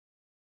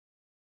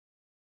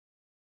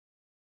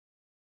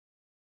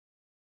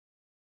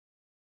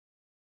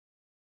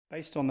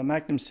Based on the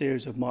Magnum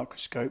series of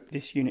microscope,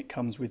 this unit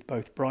comes with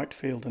both bright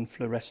field and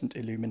fluorescent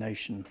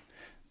illumination.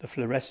 The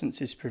fluorescence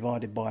is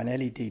provided by an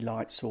LED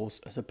light source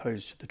as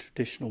opposed to the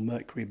traditional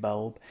Mercury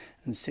bulb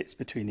and sits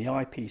between the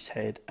eyepiece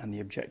head and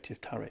the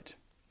objective turret.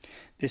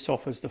 This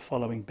offers the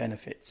following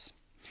benefits: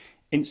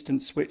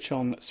 instant switch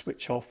on,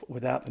 switch off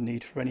without the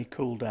need for any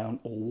cool down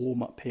or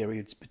warm up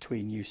periods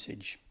between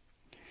usage.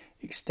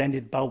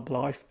 Extended bulb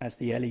life, as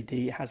the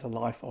LED has a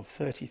life of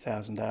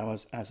 30,000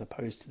 hours as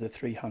opposed to the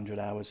 300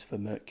 hours for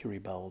Mercury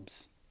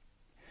bulbs.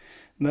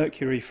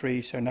 Mercury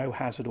free, so no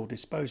hazard or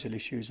disposal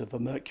issues of a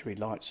Mercury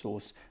light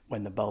source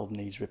when the bulb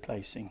needs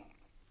replacing.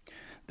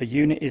 The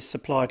unit is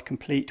supplied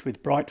complete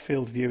with bright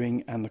field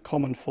viewing and the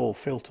common 4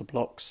 filter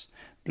blocks: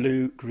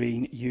 blue,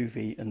 green,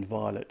 UV and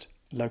violet,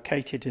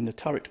 located in the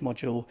turret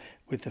module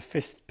with the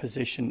 5th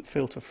position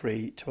filter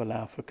free to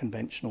allow for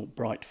conventional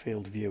bright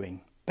field viewing.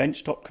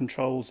 Benchtop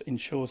controls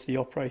ensures the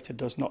operator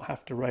does not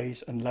have to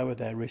raise and lower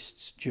their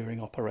wrists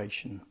during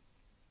operation.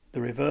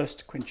 The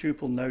reversed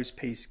quintuple nose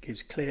piece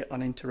gives clear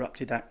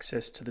uninterrupted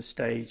access to the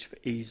stage for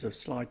ease of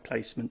slide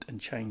placement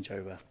and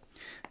changeover.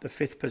 The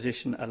 5th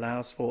position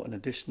allows for an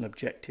additional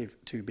objective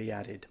to be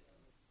added.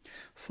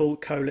 Full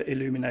color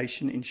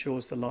illumination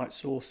ensures the light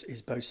source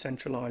is both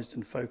centralized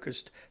and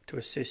focused to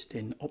assist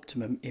in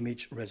optimum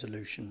image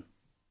resolution.